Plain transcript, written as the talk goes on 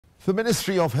The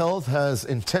Ministry of Health has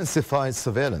intensified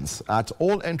surveillance at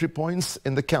all entry points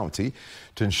in the county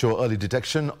to ensure early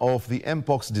detection of the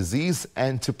Mpox disease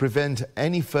and to prevent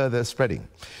any further spreading.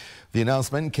 The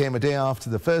announcement came a day after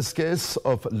the first case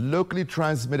of locally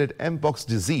transmitted Mpox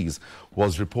disease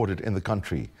was reported in the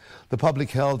country. The Public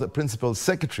Health Principal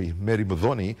Secretary,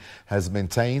 Muthoni, has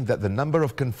maintained that the number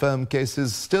of confirmed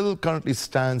cases still currently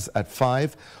stands at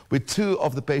 5, with 2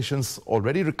 of the patients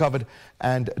already recovered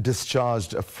and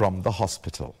discharged from the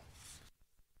hospital.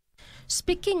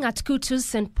 Speaking at Kutu's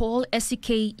St. Paul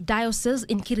SEK Diocese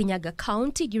in Kirinyaga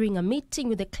County during a meeting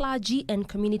with the clergy and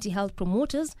community health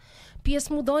promoters, PS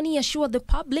Muthoni assured the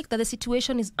public that the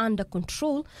situation is under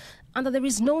control and that there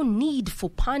is no need for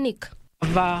panic. We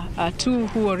have 2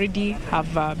 who already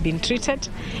have been treated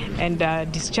and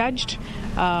discharged.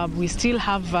 We still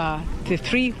have the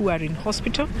 3 who are in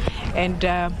hospital, and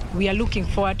we are looking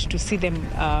forward to see them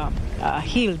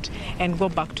healed and go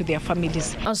back to their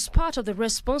families. As part of the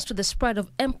response to the spread of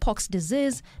Mpox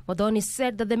disease, Muthoni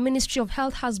said that the Ministry of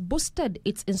Health has boosted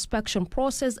its inspection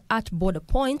process at border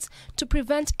points to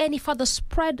prevent any further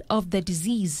spread of the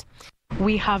disease.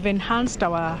 We have enhanced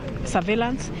our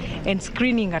surveillance and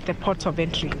screening at the ports of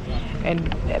entry, and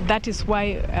that is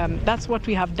why that's what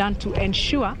we have done to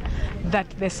ensure that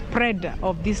the spread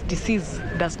of this disease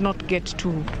does not get to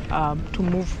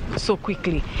move so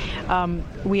quickly.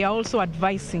 We are also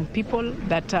advising people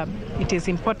that it is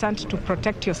important to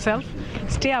protect yourself,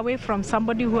 stay away from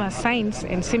somebody who has signs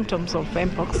and symptoms of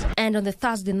Mpox. And on the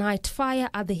Thursday night fire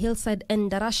at the Hillside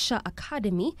Endarasha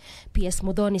Academy, PS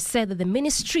Muthoni said that the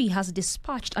ministry has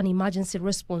dispatched an emergency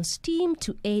response team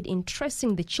to aid in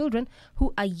tracing the children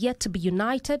who are yet to be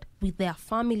united with their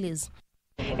families.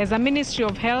 As a Ministry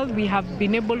of Health, we have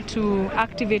been able to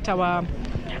activate our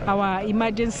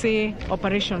emergency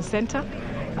operations center.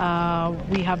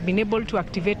 We have been able to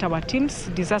activate our teams,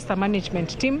 disaster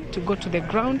management team, to go to the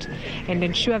ground and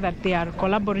ensure that they are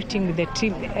collaborating with the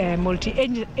team,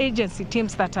 multi-agency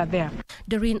teams that are there.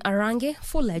 Doreen Arange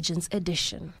for Legends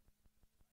Edition.